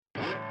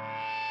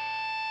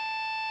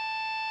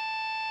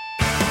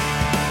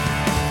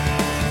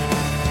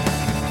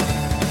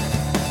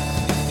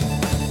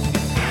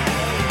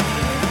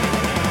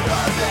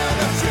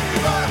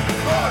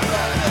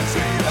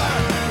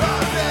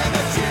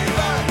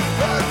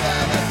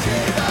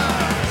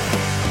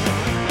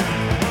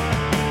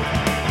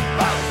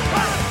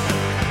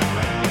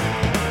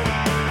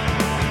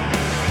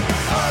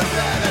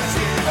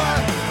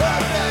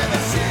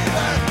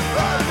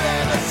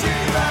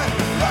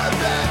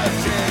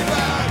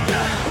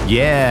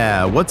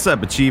Yeah, what's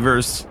up,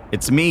 Achievers?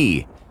 It's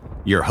me,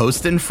 your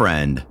host and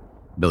friend,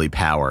 Billy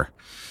Power.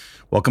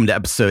 Welcome to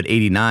episode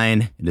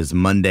 89. It is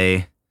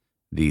Monday,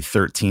 the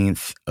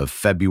 13th of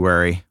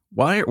February.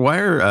 Why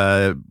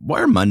are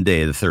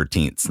Monday the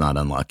 13th not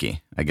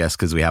unlucky? I guess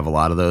because we have a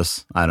lot of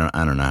those. I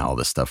don't know how all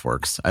this stuff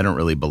works. I don't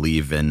really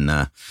believe in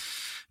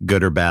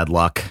good or bad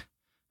luck,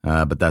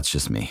 but that's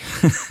just me.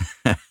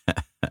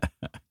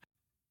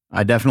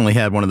 I definitely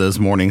had one of those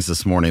mornings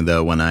this morning,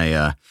 though, when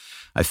I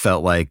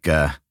felt like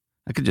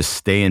I could just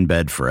stay in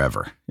bed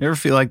forever. You ever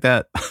feel like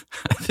that?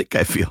 I think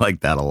I feel like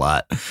that a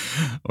lot.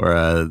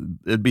 Or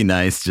it'd be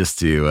nice just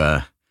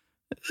to,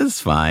 it's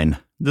fine.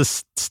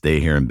 Just stay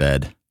here in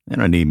bed. They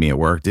don't need me at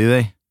work, do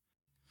they?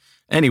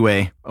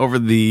 Anyway, over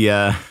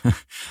the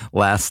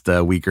last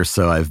week or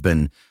so, I've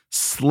been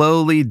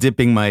slowly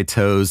dipping my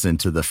toes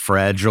into the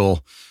fragile,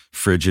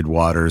 frigid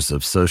waters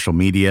of social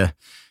media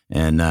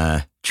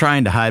and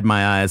trying to hide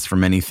my eyes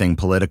from anything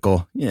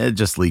political. Yeah, it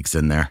just leaks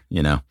in there,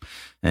 you know.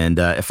 And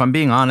if I'm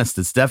being honest,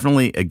 it's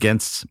definitely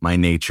against my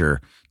nature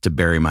to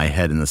bury my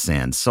head in the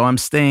sand. So I'm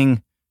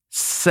staying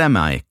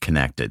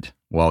semi-connected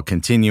while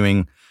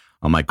continuing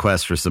on my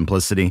quest for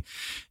simplicity.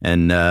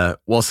 And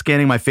while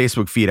scanning my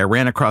Facebook feed, I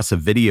ran across a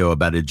video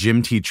about a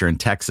gym teacher in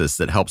Texas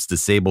that helps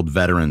disabled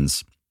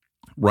veterans,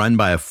 run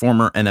by a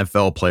former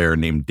NFL player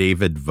named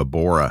David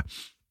Vobora.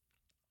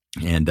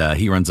 And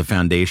he runs a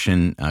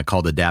foundation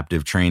called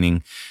Adaptive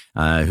Training,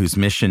 whose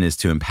mission is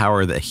to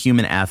empower the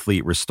human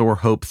athlete, restore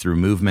hope through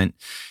movement,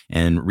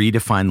 and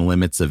redefine the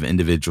limits of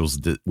individuals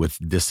with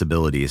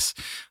disabilities.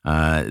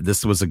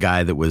 This was a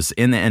guy that was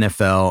in the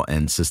NFL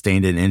and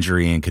sustained an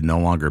injury and could no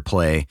longer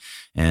play.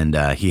 And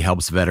he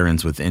helps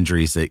veterans with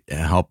injuries that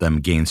help them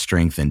gain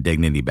strength and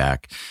dignity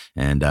back.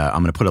 And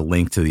I'm going to put a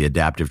link to the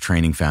Adaptive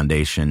Training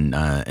Foundation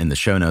in the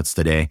show notes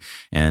today.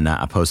 And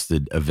I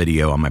posted a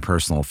video on my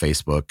personal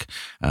Facebook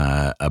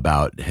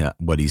about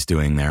what he's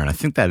doing there. And I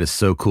think that is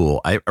so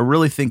cool. I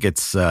really think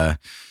it's,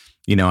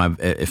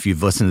 if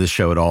you've listened to the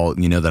show at all,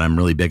 you know that I'm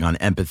really big on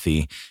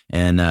empathy.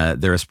 And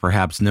there is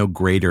perhaps no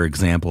greater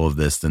example of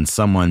this than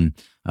someone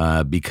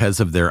because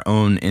of their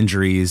own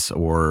injuries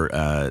or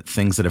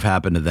things that have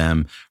happened to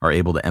them are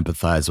able to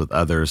empathize with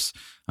others.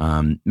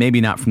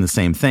 Maybe not from the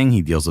same thing.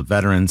 He deals with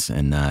veterans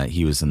and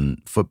he was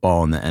in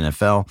football in the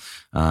NFL.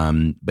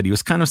 But he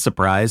was kind of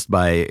surprised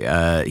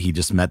by he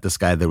just met this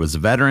guy that was a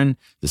veteran,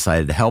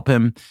 decided to help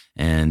him.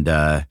 And,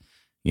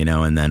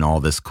 and then all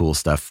this cool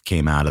stuff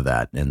came out of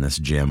that in this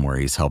gym where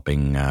he's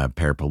helping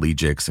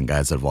paraplegics and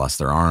guys that have lost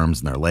their arms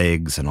and their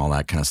legs and all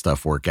that kind of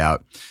stuff work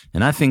out.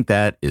 And I think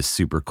that is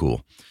super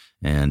cool.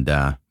 And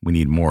we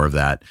need more of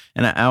that.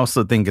 And I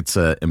also think it's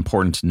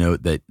important to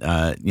note that,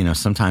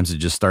 sometimes it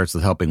just starts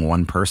with helping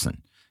one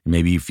person.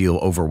 Maybe you feel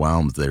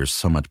overwhelmed. There's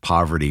so much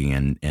poverty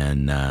and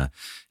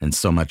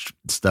so much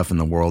stuff in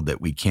the world that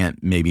we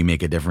can't maybe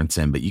make a difference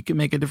in. But you can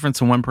make a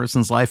difference in one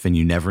person's life, and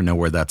you never know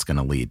where that's going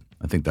to lead.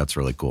 I think that's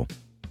really cool.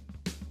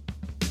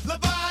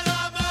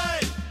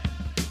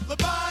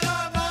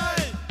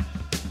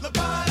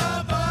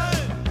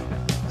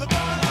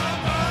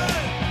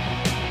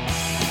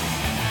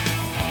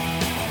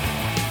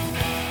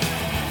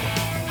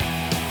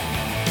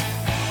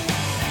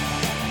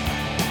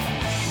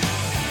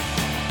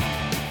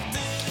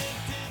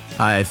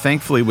 I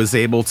thankfully was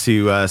able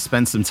to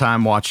spend some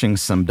time watching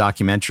some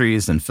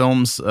documentaries and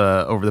films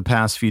over the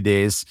past few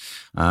days.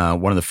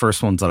 One of the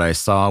first ones that I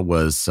saw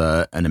was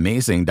an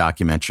amazing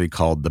documentary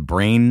called The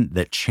Brain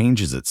That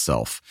Changes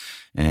Itself.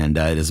 And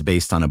it is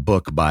based on a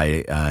book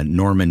by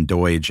Norman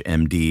Doidge,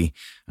 MD,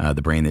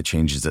 The Brain That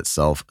Changes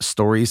Itself,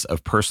 Stories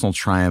of Personal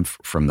Triumph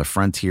from the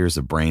Frontiers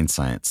of Brain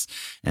Science.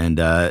 And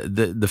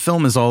the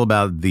film is all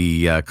about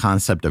the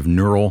concept of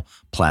neural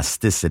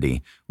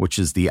plasticity, which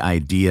is the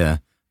idea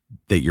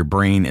that your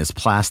brain is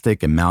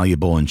plastic and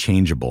malleable and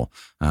changeable.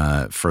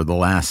 For the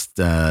last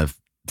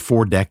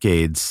 4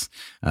 decades,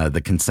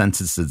 the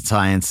consensus of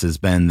science has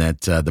been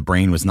that the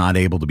brain was not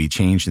able to be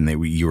changed and that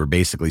you were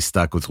basically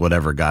stuck with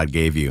whatever God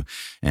gave you.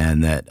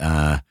 And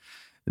that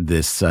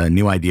this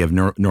new idea of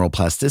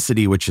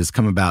neuroplasticity, which has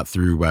come about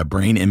through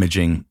brain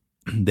imaging,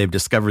 they've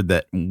discovered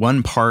that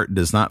one part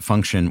does not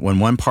function. When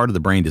one part of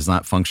the brain does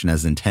not function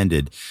as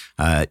intended,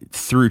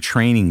 through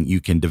training,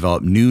 you can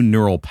develop new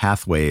neural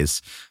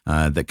pathways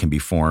that can be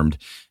formed.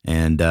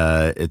 And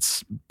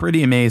it's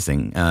pretty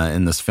amazing.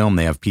 In this film,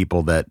 they have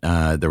people that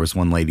there was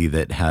one lady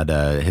that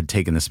had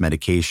taken this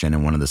medication,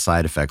 and one of the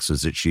side effects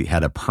was that she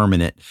had a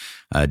permanent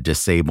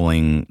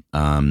disabling,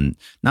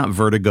 not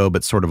vertigo,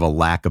 but sort of a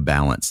lack of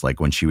balance. Like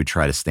when she would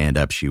try to stand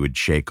up, she would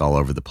shake all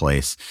over the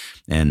place.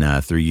 And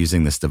through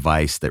using this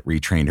device that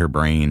retrained her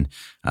brain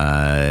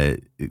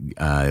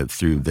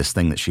through this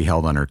thing that she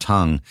held on her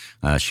tongue,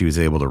 she was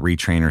able to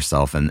retrain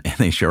herself. And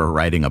they show her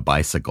riding a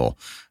bicycle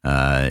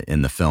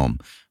in the film.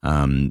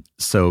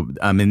 So,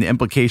 I mean, the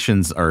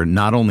implications are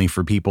not only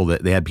for people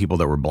that they had people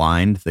that were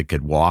blind that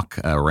could walk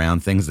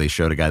around things. They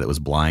showed a guy that was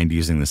blind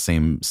using the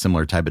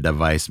similar type of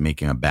device,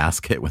 making a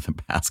basket with a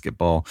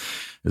basketball.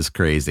 Is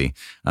crazy.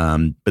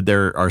 But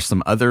there are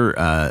some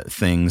other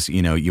things,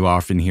 you know, you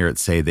often hear it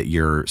say that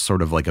you're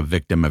sort of like a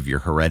victim of your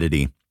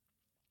heredity.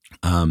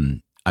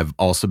 I've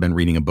also been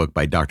reading a book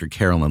by Dr.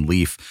 Carolyn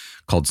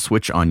Leaf called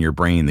Switch on Your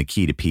Brain, The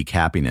Key to Peak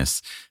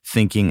Happiness,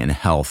 Thinking and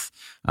Health,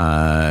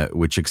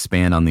 which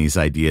expand on these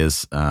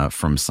ideas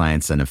from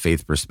science and a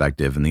faith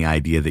perspective, and the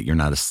idea that you're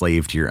not a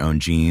slave to your own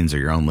genes or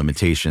your own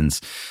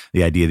limitations,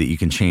 the idea that you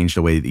can change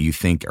the way that you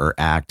think or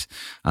act.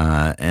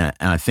 And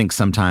I think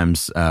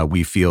sometimes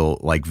we feel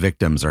like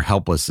victims or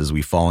helpless as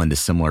we fall into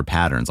similar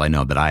patterns. I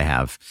know that I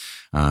have.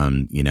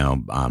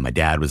 My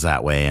dad was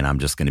that way, and I'm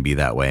just going to be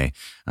that way.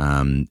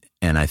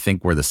 And I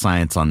think where the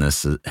science on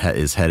this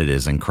is headed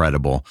is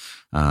incredible.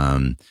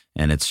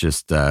 And it's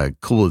just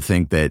cool to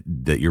think that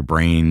your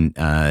brain,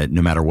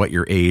 no matter what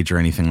your age or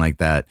anything like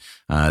that,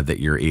 that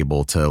you're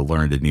able to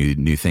learn to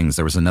new things.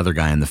 There was another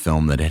guy in the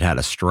film that had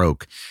a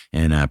stroke,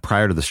 and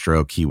prior to the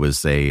stroke, he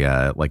was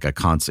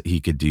he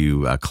could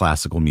do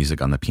classical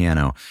music on the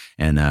piano,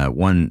 and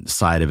one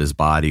side of his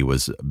body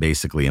was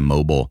basically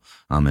immobile,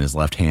 and his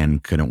left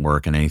hand couldn't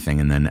work and anything.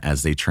 And then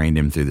as they trained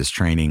him through this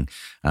training,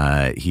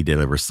 he did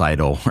a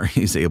recital where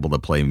he's able to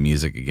play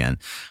music again.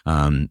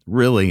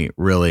 Really,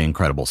 really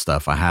incredible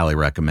stuff. I highly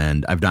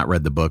recommend. I've not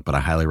read the book, but I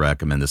highly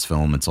recommend this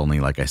film. It's only,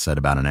 like I said,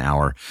 about an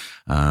hour.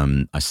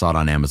 I saw it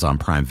on Amazon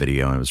Prime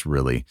Video, and it was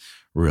really,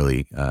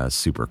 really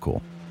super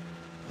cool.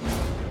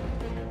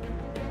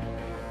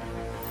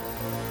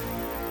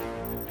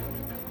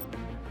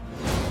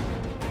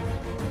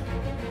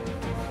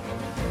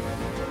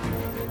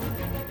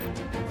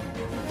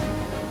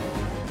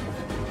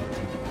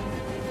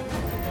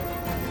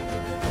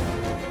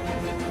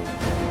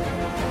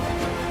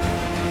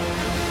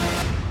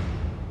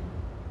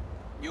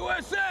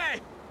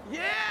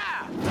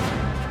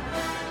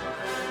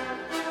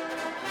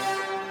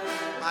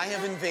 I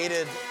have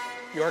invaded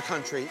your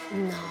country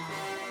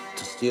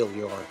to steal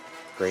your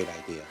great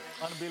idea.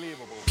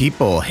 Unbelievable.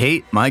 People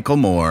hate Michael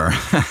Moore.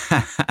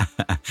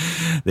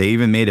 They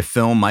even made a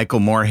film, Michael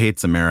Moore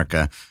Hates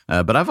America.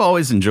 But I've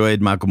always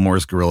enjoyed Michael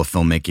Moore's guerrilla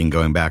filmmaking,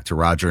 going back to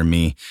Roger and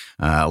Me.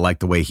 I like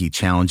the way he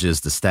challenges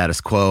the status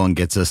quo and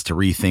gets us to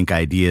rethink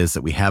ideas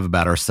that we have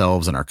about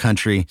ourselves and our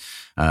country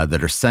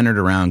that are centered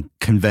around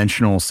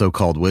conventional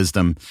so-called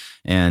wisdom.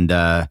 And,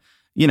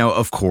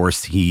 of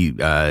course, he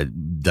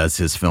does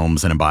his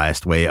films in a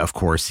biased way. Of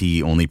course,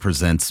 he only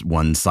presents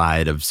one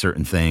side of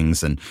certain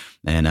things. And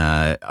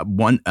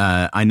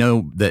I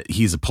know that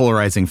he's a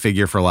polarizing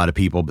figure for a lot of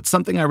people, but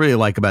something I really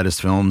like about his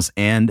films,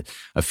 and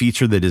a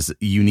feature that is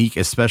unique,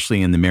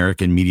 especially in the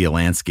American media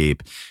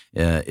landscape,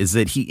 is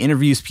that he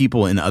interviews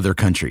people in other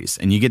countries,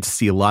 and you get to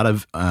see a lot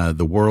of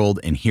the world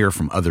and hear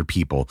from other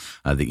people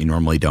that you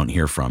normally don't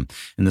hear from.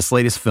 In this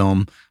latest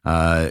film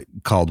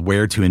called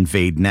Where to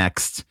Invade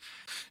Next,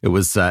 it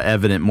was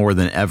evident more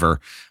than ever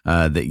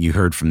that you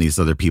heard from these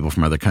other people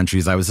from other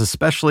countries. I was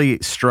especially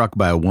struck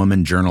by a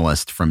woman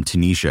journalist from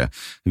Tunisia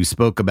who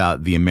spoke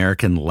about the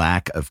American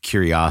lack of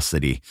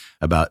curiosity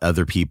about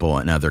other people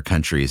in other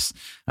countries.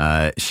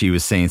 She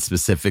was saying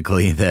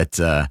specifically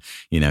that,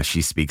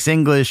 she speaks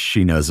English,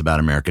 she knows about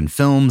American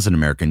films and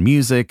American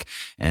music,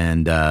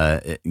 and,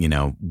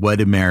 what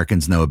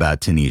Americans know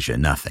about Tunisia?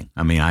 Nothing.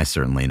 I mean, I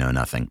certainly know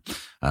nothing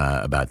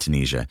about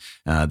Tunisia.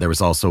 There was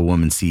also a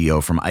woman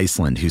CEO from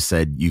Iceland who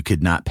said you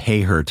could not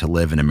pay her to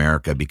live in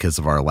America because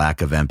of our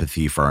lack of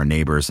empathy for our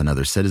neighbors and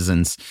other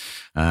citizens.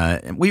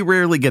 We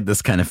rarely get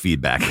this kind of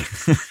feedback.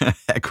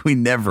 Heck, we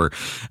never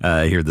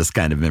hear this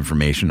kind of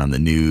information on the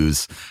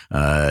news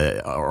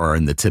or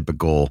in the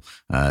typical,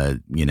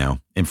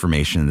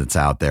 information that's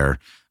out there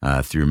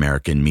through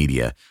American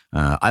media.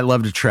 I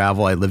love to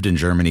travel. I lived in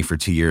Germany for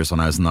 2 years when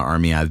I was in the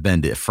Army. I've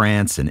been to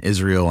France and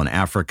Israel and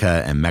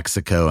Africa and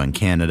Mexico and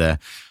Canada.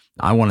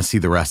 I want to see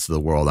the rest of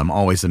the world. I'm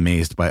always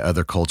amazed by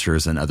other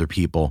cultures and other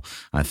people.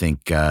 I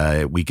think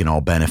we can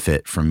all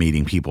benefit from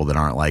meeting people that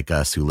aren't like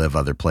us who live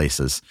other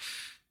places.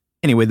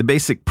 Anyway, the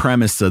basic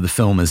premise of the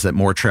film is that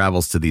Moore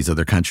travels to these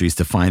other countries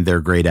to find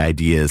their great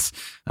ideas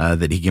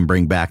that he can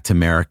bring back to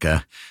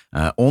America,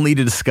 only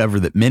to discover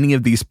that many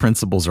of these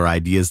principles or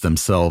ideas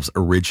themselves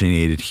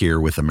originated here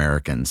with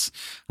Americans.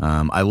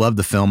 I love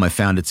the film. I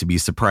found it to be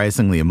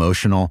surprisingly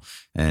emotional.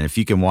 And if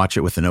you can watch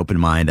it with an open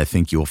mind, I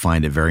think you will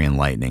find it very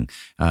enlightening.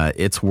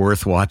 It's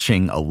worth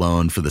watching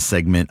alone for the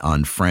segment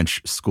on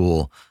French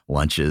school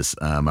lunches.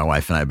 My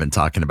wife and I have been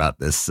talking about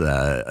this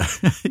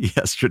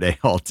yesterday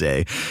all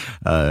day.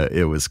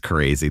 It was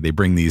crazy. They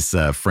bring these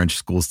French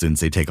school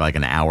students. They take like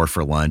an hour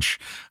for lunch.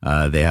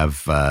 They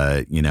have,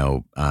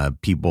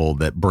 people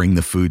that bring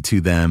the food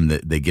to them.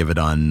 That they give it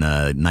on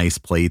nice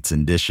plates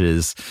and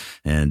dishes.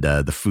 And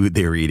the food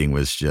they were eating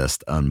was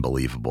just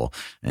unbelievable.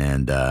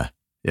 And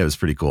it was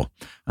pretty cool.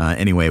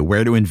 Anyway,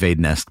 Where to Invade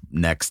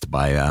Next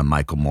by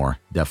Michael Moore.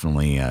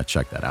 Definitely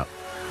check that out.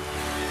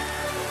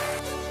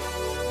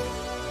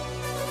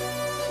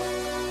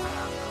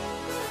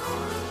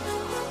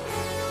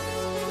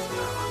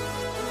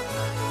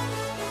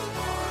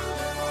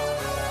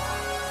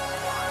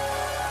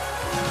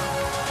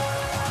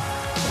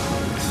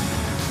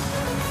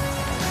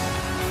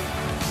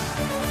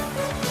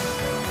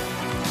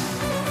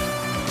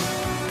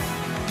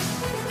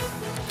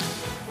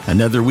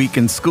 Another week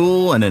in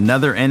school and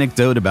another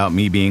anecdote about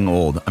me being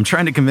old. I'm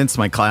trying to convince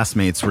my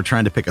classmates. We're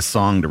trying to pick a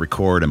song to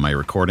record in my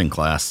recording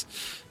class.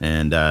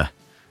 And I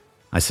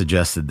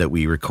suggested that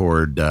we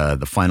record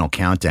The Final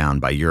Countdown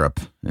by Europe.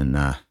 And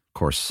of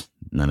course,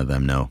 none of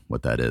them know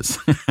what that is.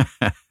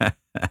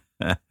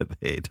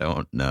 They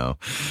don't know.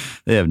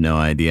 They have no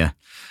idea.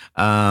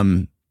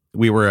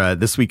 We were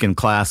this week in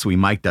class. We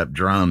mic'd up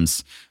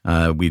drums.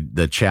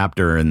 The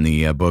chapter in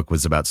the book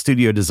was about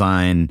studio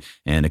design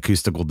and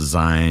acoustical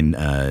design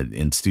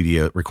in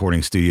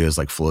recording studios,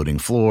 like floating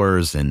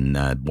floors, and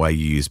why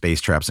you use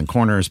bass traps in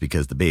corners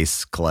because the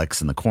bass collects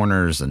in the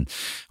corners and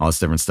all this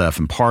different stuff.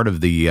 And part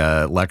of the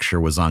lecture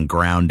was on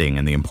grounding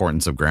and the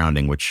importance of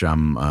grounding, which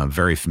I'm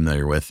very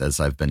familiar with, as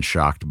I've been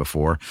shocked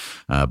before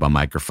by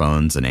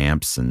microphones and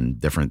amps and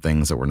different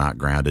things that were not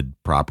grounded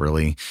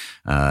properly.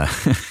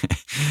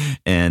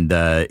 And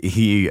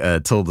he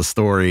told the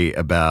story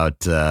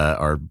about,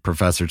 our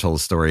professor told a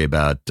story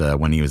about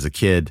when he was a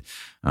kid,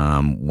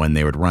 when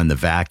they would run the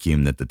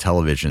vacuum that the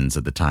televisions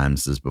at the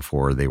times, this is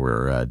before they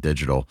were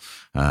digital,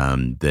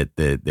 that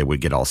they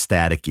would get all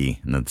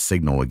staticky and the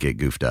signal would get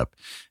goofed up.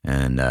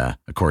 And of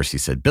course, he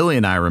said, Billy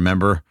and I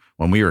remember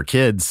when we were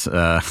kids.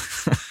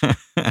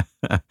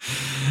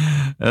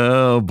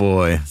 Oh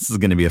boy, this is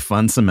going to be a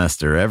fun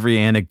semester. Every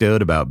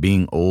anecdote about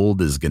being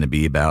old is going to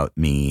be about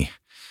me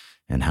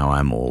and how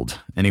I'm old.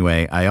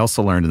 Anyway, I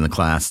also learned in the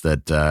class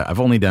that I've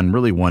only done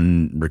really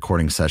one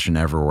recording session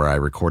ever where I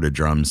recorded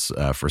drums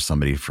for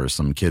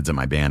some kids at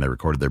my band. I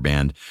recorded their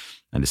band.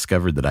 I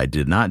discovered that I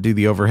did not do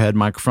the overhead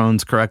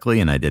microphones correctly,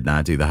 and I did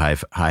not do the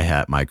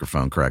hi-hat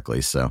microphone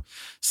correctly. So,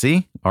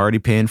 see, already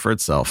paying for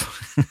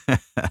itself.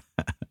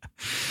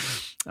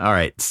 All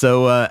right.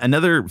 So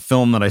another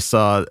film that I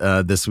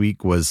saw this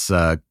week was,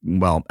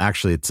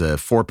 actually, it's a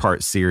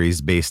 4-part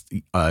series based,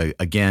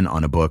 again,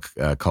 on a book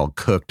called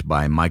Cooked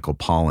by Michael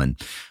Pollan.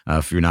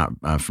 If you're not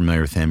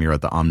familiar with him, you're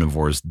at The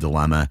Omnivore's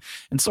Dilemma.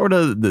 And sort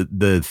of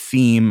the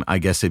theme, I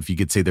guess, if you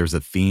could say there's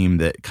a theme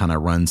that kind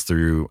of runs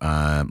through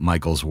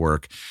Michael's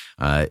work,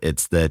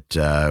 it's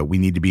that we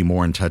need to be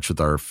more in touch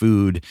with our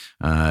food,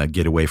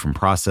 get away from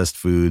processed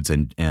foods,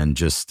 and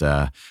just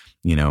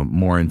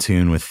more in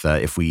tune with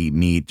if we eat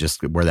meat,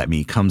 just where that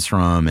meat comes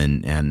from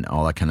and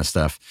all that kind of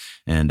stuff.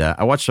 And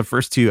I watched the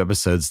first 2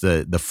 episodes,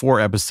 the 4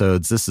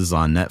 episodes. This is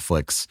on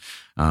Netflix,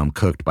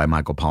 Cooked by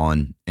Michael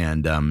Pollan.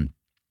 And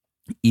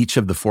each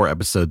of the 4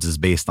 episodes is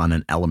based on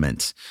an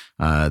element.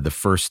 The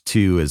first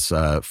 2 is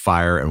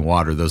fire and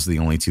water. Those are the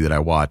only 2 that I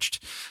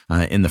watched.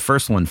 In the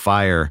first one,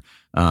 fire,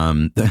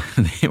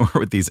 they were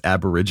with these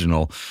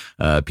Aboriginal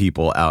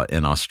people out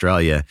in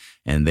Australia,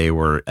 and they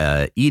were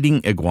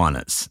eating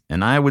iguanas.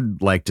 And I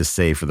would like to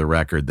say for the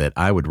record that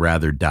I would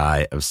rather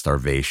die of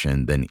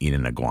starvation than eat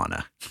an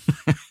iguana.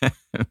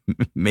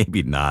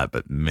 Maybe not,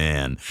 but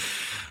man,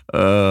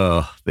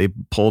 they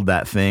pulled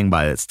that thing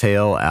by its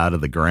tail out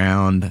of the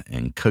ground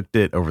and cooked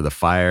it over the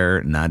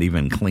fire, not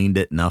even cleaned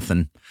it,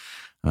 nothing.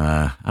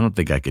 I don't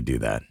think I could do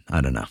that.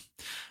 I don't know.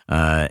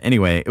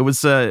 Anyway, it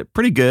was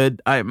pretty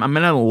good. I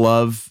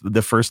love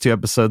the first 2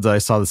 episodes I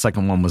saw. The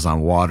second one was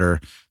on water,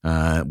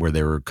 where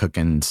they were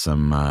cooking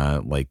some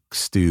like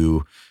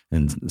stew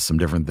and some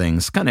different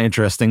things. Kind of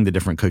interesting, the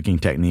different cooking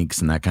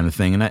techniques and that kind of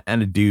thing. And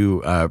I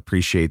do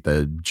appreciate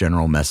the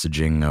general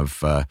messaging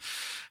of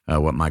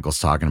what Michael's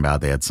talking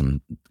about. They had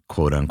some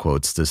quote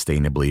unquote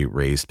sustainably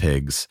raised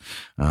pigs.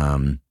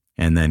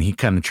 And then he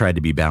kind of tried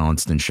to be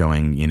balanced in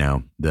showing,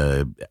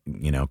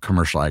 the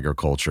commercial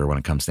agriculture when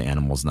it comes to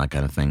animals and that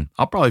kind of thing.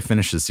 I'll probably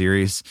finish the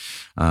series.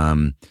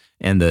 And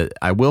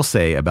I will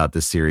say about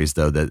this series,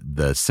 though, that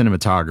the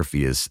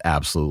cinematography is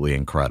absolutely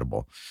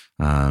incredible.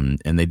 And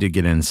they did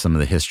get into some of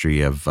the history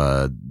of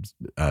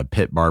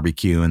pit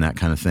barbecue and that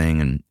kind of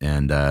thing.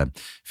 And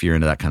if you're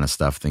into that kind of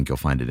stuff, I think you'll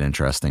find it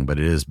interesting. But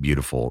it is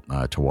beautiful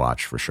to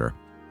watch for sure.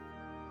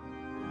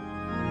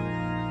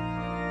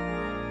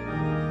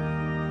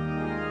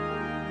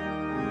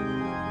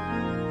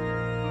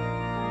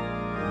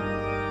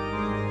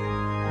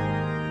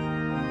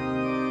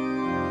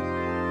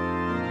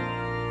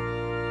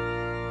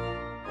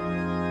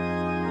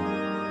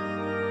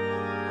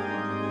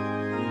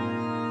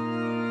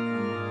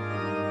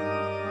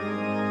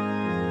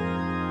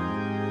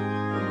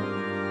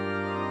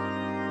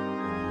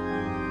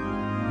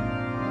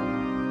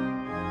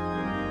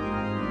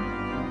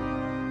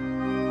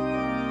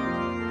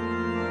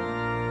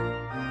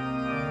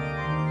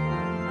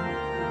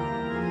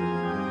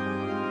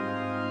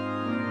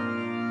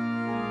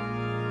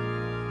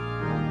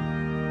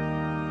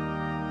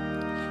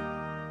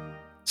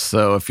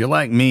 So if you're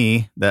like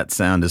me, that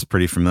sound is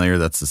pretty familiar.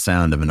 That's the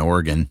sound of an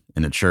organ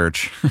in a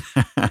church.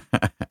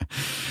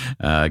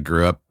 I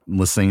grew up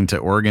listening to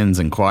organs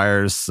and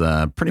choirs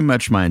pretty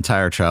much my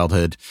entire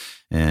childhood.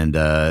 And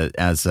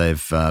as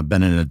I've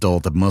been an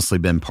adult, I've mostly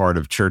been part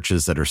of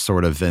churches that are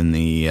sort of in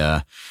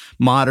the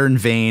modern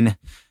vein,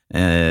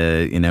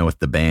 with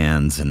the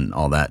bands and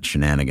all that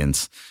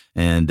shenanigans.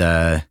 And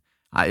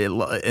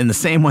in the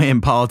same way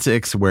in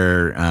politics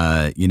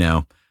where,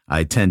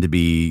 I tend to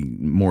be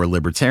more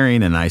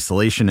libertarian and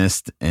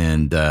isolationist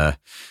and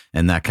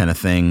that kind of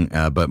thing,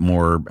 but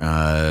more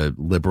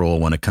liberal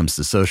when it comes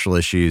to social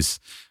issues.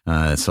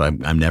 So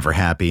I'm never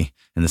happy.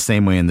 In the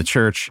same way in the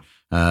church,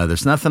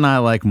 there's nothing I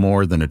like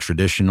more than a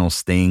traditional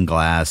stained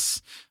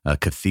glass,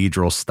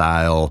 cathedral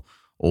style,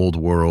 old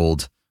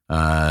world,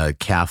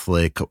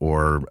 Catholic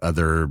or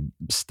other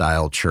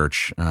style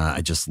church.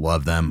 I just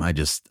love them.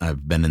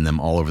 I've been in them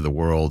all over the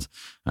world.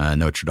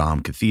 Notre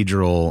Dame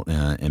Cathedral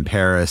in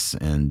Paris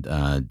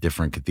and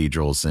different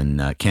cathedrals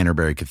in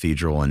Canterbury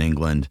Cathedral in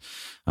England.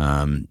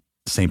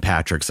 St.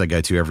 Patrick's I go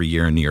to every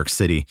year in New York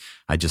City.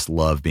 I just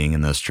love being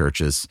in those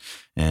churches.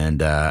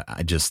 And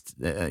I just,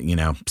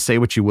 say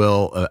what you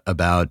will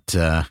about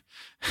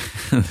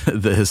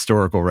the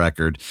historical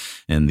record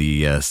and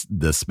the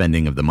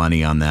spending of the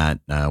money on that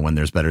when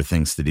there's better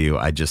things to do.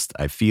 I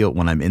feel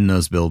when I'm in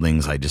those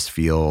buildings, I just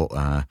feel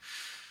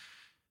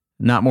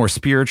not more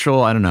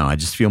spiritual. I don't know. I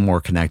just feel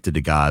more connected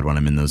to God when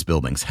I'm in those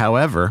buildings.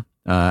 However,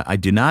 I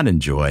do not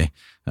enjoy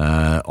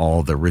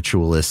all the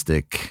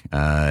ritualistic,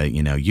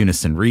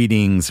 unison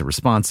readings, the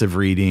responsive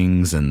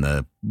readings, and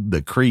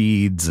the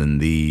creeds,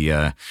 and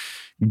the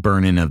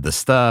burning of the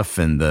stuff,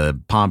 and the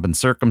pomp and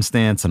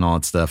circumstance, and all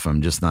that stuff.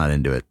 I'm just not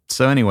into it.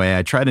 So anyway,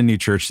 I tried a new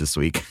church this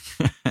week,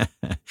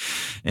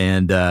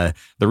 and the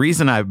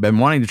reason I've been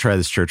wanting to try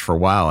this church for a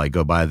while, I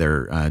go by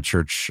their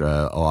church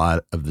a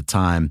lot of the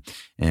time,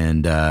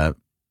 and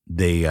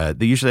they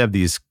usually have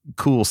these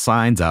cool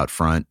signs out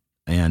front.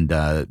 And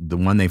the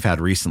one they've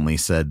had recently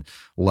said,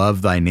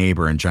 "Love thy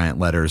neighbor" in giant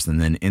letters, and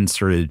then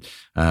inserted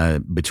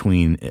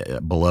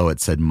below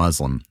it said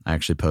Muslim. I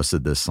actually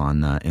posted this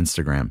on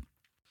Instagram.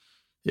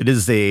 It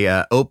is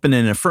a open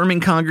and affirming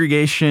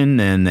congregation,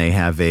 and they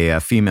have a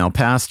female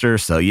pastor.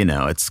 So,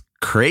 it's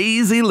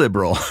crazy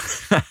liberal.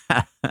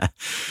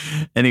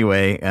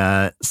 Anyway,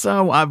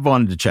 so I've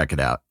wanted to check it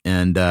out.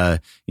 And,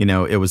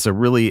 it was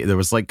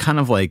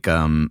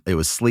it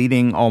was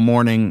sleeting all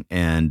morning.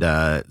 And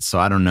so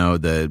I don't know,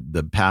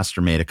 the pastor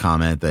made a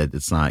comment that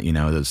it's not,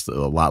 there's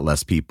a lot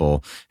less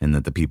people, and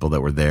that the people that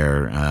were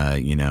there,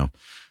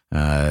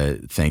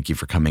 thank you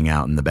for coming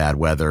out in the bad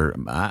weather.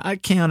 I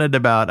counted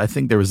I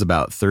think there was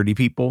about 30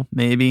 people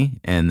maybe.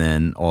 And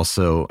then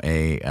also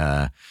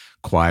a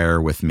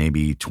choir with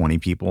maybe 20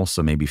 people.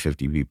 So maybe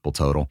 50 people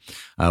total.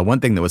 One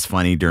thing that was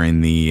funny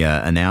during the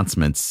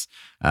announcements,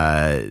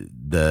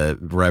 the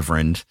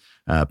Reverend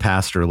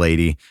pastor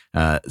lady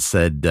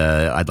said,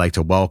 "I'd like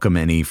to welcome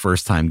any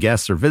first-time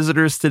guests or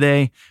visitors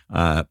today.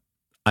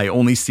 I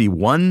only see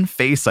one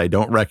face I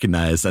don't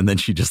recognize." And then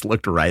she just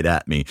looked right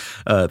at me.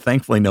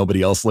 Thankfully,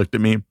 nobody else looked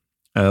at me,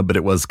 but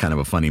it was kind of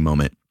a funny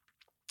moment.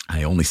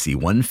 I only see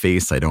one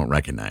face I don't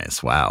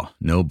recognize. Wow.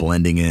 No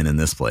blending in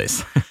this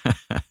place.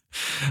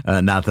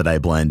 Not that I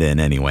blend in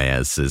anyway,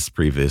 as is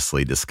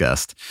previously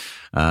discussed.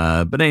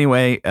 But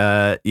anyway,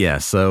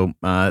 so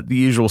the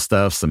usual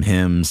stuff, some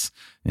hymns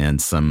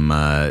and some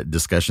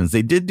discussions.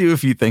 They did do a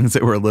few things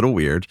that were a little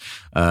weird,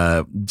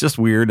 just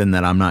weird in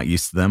that I'm not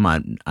used to them.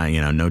 I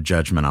no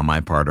judgment on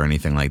my part or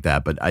anything like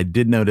that. But I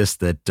did notice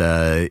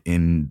that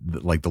in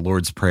like the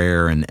Lord's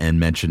Prayer and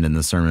mentioned in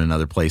the sermon in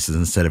other places,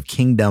 instead of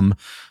kingdom,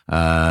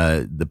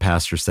 the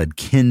pastor said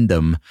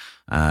kingdom.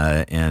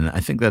 And I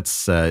think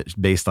that's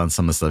based on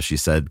some of the stuff she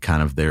said,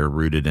 kind of they're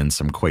rooted in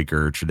some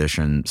Quaker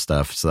tradition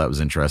stuff. So that was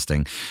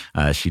interesting.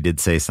 She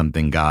did say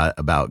something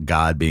about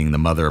God being the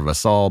mother of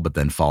us all, but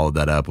then followed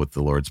that up with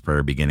the Lord's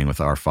Prayer beginning with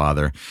Our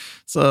Father.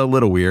 It's a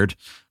little weird.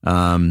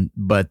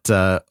 But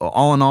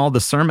all in all, the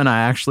sermon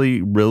I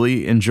actually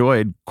really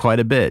enjoyed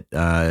quite a bit.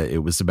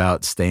 It was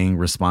about staying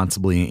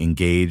responsibly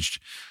engaged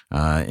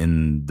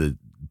in the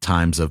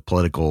times of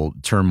political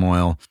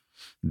turmoil.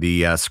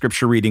 The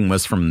scripture reading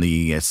was from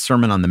the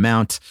Sermon on the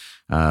Mount,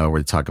 where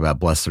they talk about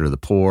blessed are the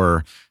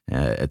poor,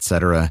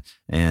 etc.,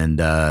 and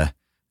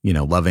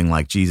loving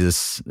like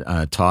Jesus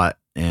taught.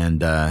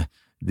 And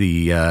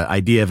the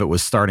idea of it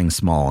was starting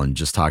small and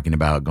just talking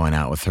about going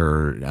out with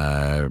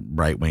her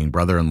right-wing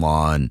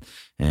brother-in-law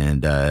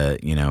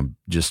and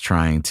just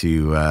trying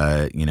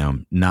to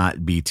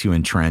not be too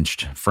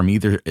entrenched from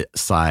either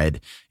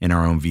side in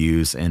our own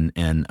views, and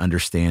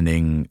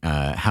understanding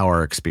how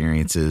our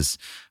experiences,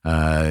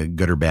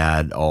 good or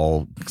bad,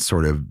 all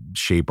sort of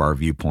shape our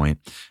viewpoint.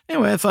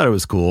 Anyway, I thought it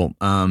was cool.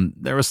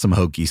 There was some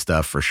hokey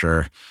stuff for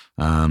sure.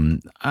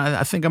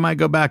 I think I might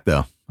go back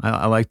though.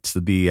 I liked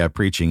the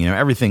preaching.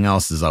 Everything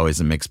else is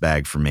always a mixed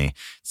bag for me.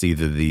 It's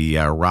either the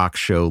rock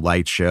show,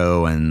 light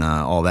show, and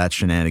all that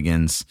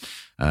shenanigans,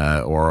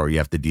 or you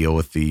have to deal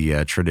with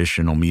the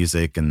traditional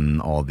music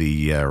and all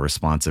the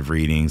responsive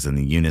readings and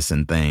the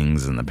unison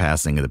things and the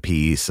passing of the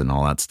peace and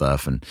all that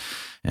stuff.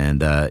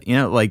 And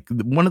like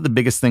one of the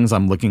biggest things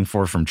I'm looking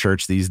for from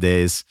church these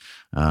days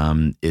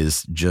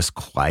is just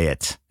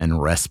quiet and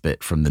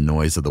respite from the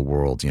noise of the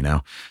world.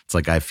 It's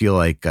like I feel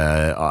like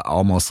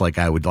almost like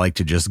I would like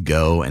to just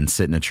go and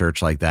sit in a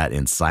church like that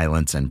in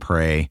silence and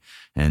pray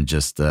and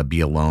just be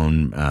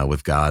alone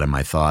with God and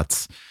my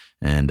thoughts.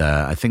 And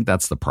I think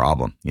that's the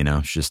problem.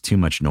 It's just too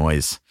much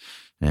noise.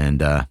 And,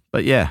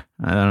 but yeah,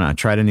 I don't know. I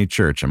tried a new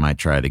church. I might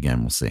try it again.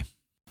 We'll see.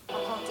 I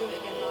can't do it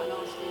again like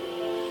last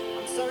year.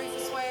 I'm sorry for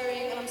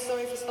swearing and I'm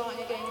sorry for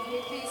starting again. Can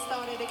we please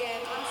start it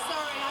again? I'm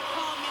sorry, I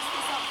can't mess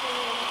this up for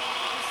him.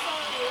 I'm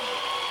sorry.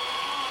 I'm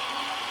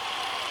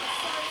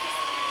sorry for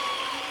swearing.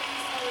 I'm really sorry.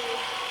 I'm sorry,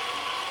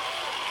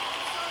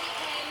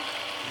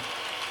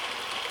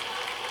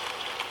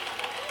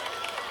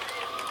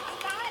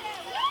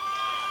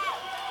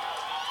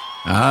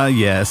 Ken. Ah,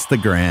 yes, the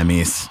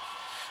Grammys.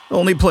 The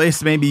only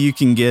place maybe you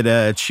can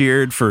get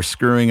cheered for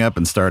screwing up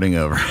and starting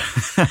over.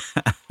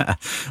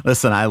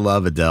 Listen, I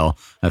love Adele.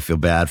 I feel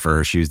bad for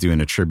her. She was doing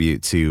a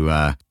tribute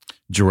to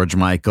George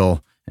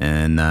Michael,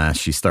 and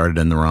she started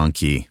in the wrong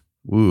key.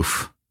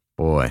 Oof,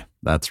 boy,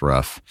 that's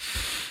rough.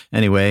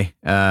 Anyway,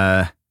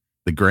 the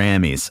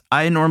Grammys.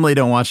 I normally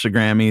don't watch the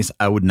Grammys.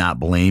 I would not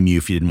blame you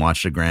if you didn't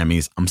watch the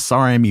Grammys. I'm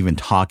sorry I'm even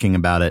talking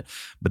about it,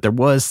 but there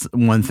was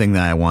one thing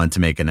that I wanted to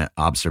make an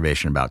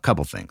observation about. A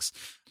couple things.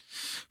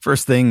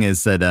 First thing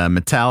is that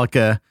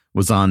Metallica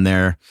was on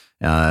there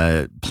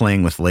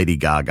playing with Lady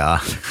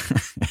Gaga.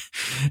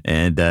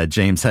 And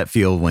James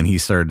Hetfield, when he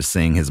started to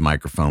sing, his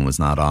microphone was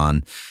not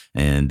on.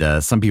 And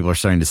some people are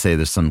starting to say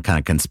there's some kind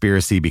of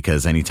conspiracy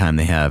because anytime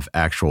they have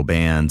actual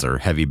bands or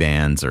heavy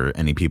bands or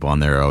any people on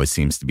there, always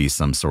seems to be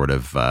some sort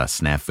of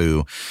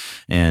snafu.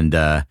 And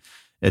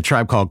at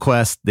Tribe Called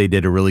Quest, they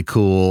did a really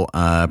cool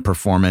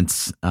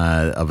performance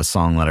of a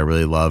song that I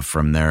really love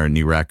from their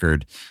new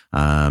record,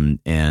 and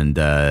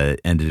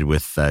ended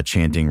with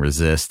chanting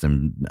 "Resist"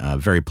 and a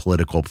very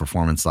political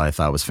performance that I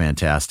thought was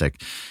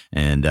fantastic.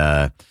 And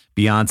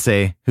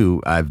Beyonce,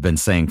 who I've been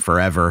saying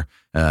forever,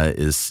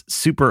 is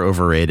super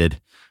overrated.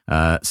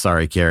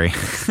 Sorry, Carrie.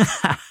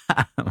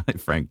 My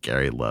friend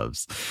Carrie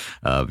loves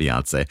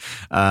Beyonce.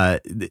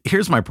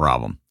 Here's my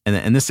problem.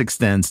 And this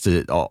extends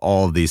to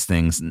all of these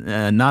things.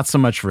 Not so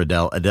much for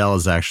Adele. Adele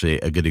is actually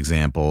a good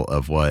example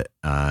of what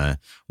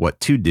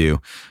to do.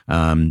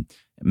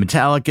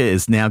 Metallica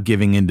is now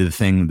giving into the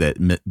thing that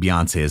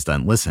Beyonce has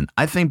done. Listen,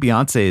 I think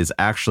Beyonce is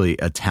actually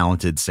a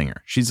talented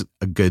singer. She's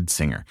a good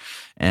singer.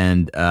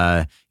 And,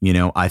 I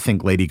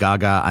think Lady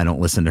Gaga, I don't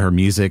listen to her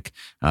music,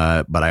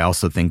 but I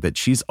also think that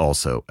she's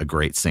also a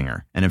great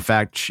singer. And in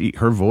fact,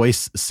 her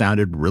voice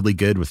sounded really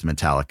good with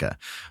Metallica.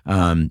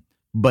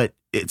 But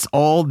it's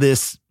all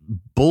this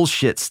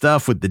bullshit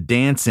stuff with the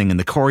dancing and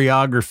the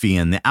choreography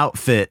and the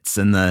outfits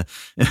and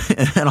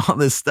and all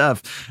this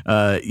stuff,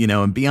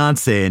 and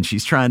Beyonce, and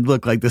she's trying to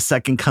look like the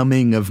second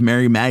coming of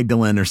Mary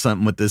Magdalene or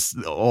something with this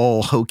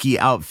all hokey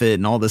outfit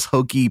and all this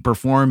hokey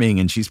performing,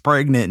 and she's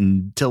pregnant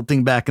and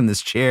tilting back in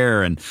this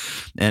chair and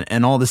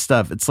all this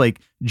stuff. It's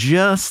like,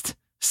 just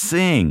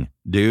sing,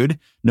 dude,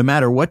 no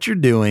matter what you're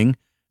doing.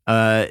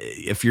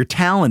 If you're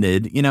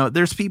talented,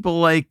 there's people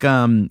like,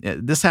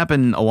 this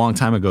happened a long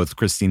time ago with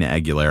Christina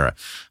Aguilera.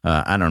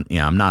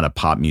 I'm not a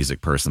pop music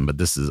person, but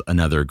this is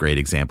another great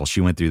example. She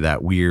went through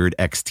that weird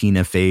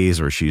ex-Tina phase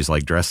where she's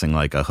like dressing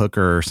like a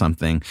hooker or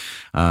something.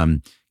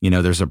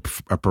 There's a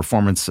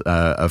performance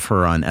of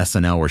her on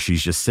SNL where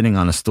she's just sitting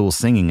on a stool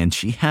singing, and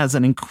she has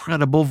an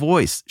incredible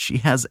voice. She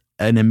has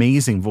an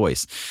amazing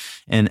voice.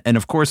 And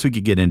of course, we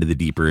could get into the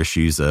deeper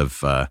issues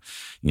of,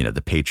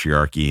 the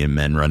patriarchy and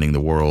men running the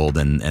world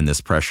and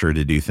this pressure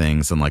to do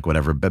things and like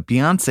whatever. But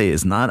Beyonce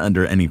is not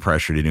under any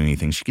pressure to do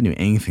anything. She can do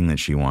anything that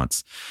she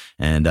wants.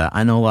 And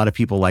I know a lot of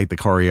people like the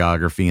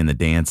choreography and the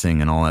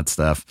dancing and all that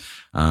stuff.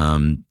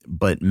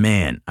 But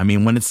man, I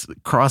mean, when it's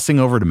crossing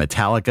over to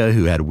Metallica,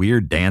 who had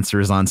weird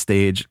dancers on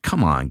stage,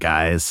 come on,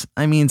 guys.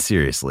 I mean,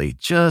 seriously,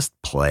 just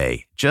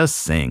play, just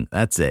sing.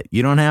 That's it.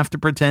 You don't have to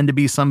pretend to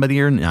be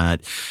somebody or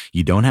not.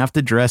 You don't have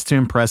to dress to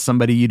impress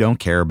somebody you don't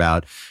care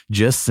about.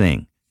 Just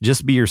sing.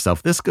 Just be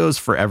yourself. This goes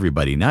for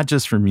everybody, not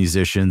just for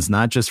musicians,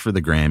 not just for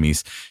the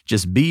Grammys.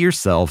 Just be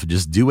yourself.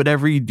 Just do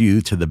whatever you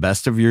do to the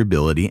best of your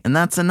ability. And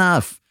that's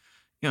enough.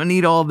 You don't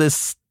need all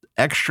this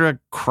extra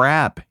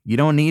crap. You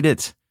don't need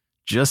it.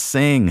 Just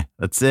sing.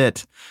 That's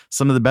it.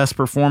 Some of the best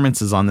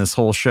performances on this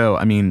whole show.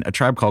 I mean, A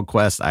Tribe Called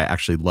Quest, I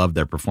actually loved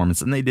their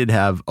performance, and they did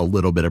have a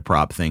little bit of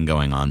prop thing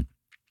going on.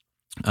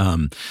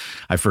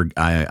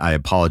 I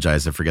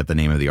apologize. I forget the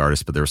name of the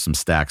artist, but there were some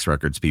Stax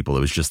Records people. It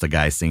was just a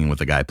guy singing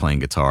with a guy playing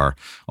guitar.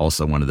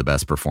 Also one of the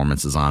best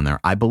performances on there.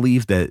 I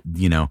believe that,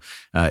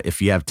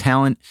 if you have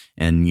talent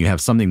and you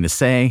have something to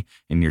say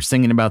and you're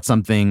singing about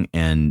something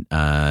and,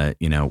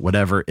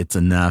 whatever, it's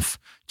enough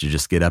to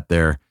just get up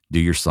there, do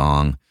your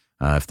song.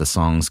 If the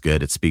song's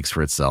good, it speaks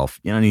for itself.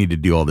 You don't need to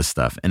do all this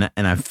stuff. And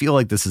I feel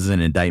like this is an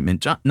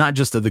indictment, not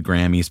just of the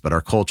Grammys, but our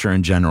culture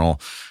in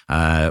general.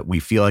 We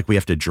feel like we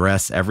have to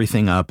dress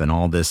everything up and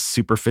all this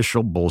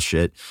superficial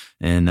bullshit.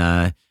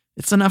 And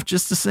it's enough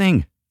just to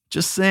sing.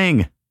 Just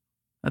sing.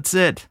 That's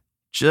it.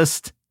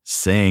 Just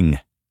sing.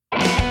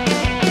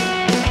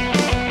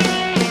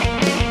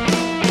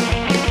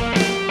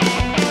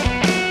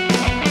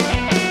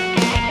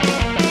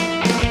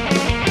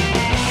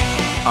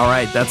 All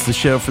right, that's the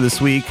show for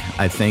this week.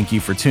 I thank you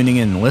for tuning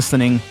in and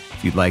listening.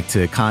 If you'd like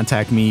to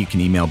contact me, you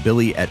can email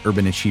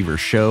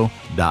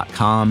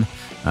billy@urbanachievershow.com.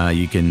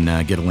 You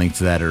can get a link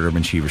to that at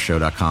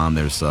urbanachievershow.com.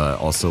 There's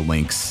also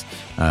links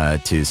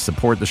to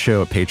support the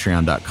show at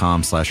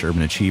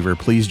patreon.com/urbanachiever.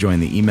 Please join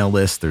the email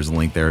list. There's a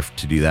link there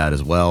to do that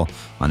as well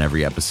on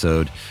every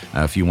episode.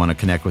 If you want to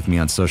connect with me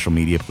on social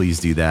media, please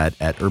do that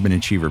at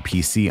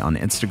urbanachieverpc on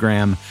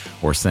Instagram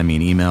or send me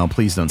an email.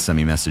 Please don't send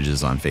me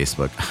messages on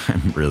Facebook.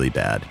 I'm really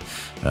bad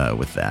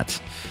with that.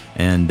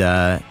 And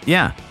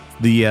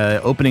the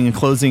opening and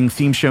closing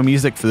theme show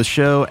music for the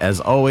show, as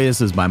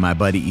always, is by my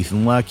buddy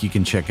Ethan Luck. You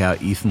can check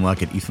out Ethan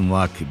Luck at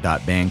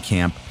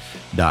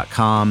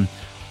ethanluck.bandcamp.com.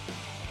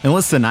 And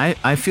listen,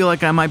 I feel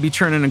like I might be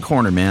turning a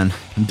corner, man.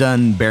 I'm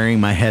done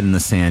burying my head in the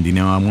sand. You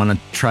know, I want to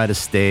try to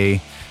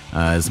stay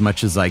as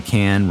much as I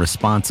can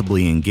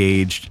responsibly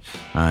engaged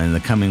in the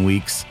coming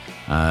weeks.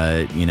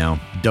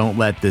 Don't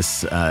let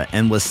this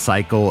endless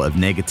cycle of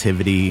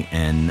negativity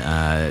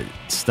and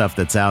stuff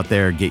that's out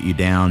there get you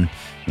down.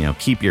 You know,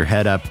 keep your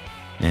head up,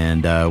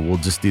 and we'll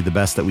just do the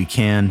best that we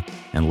can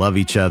and love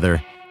each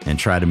other and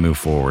try to move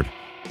forward.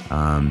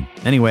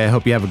 Anyway, I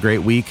hope you have a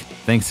great week.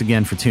 Thanks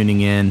again for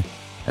tuning in.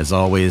 As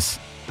always,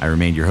 I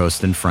remain your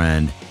host and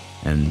friend.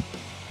 And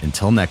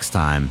until next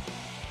time,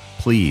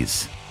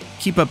 please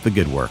keep up the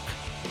good work.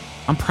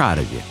 I'm proud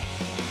of you.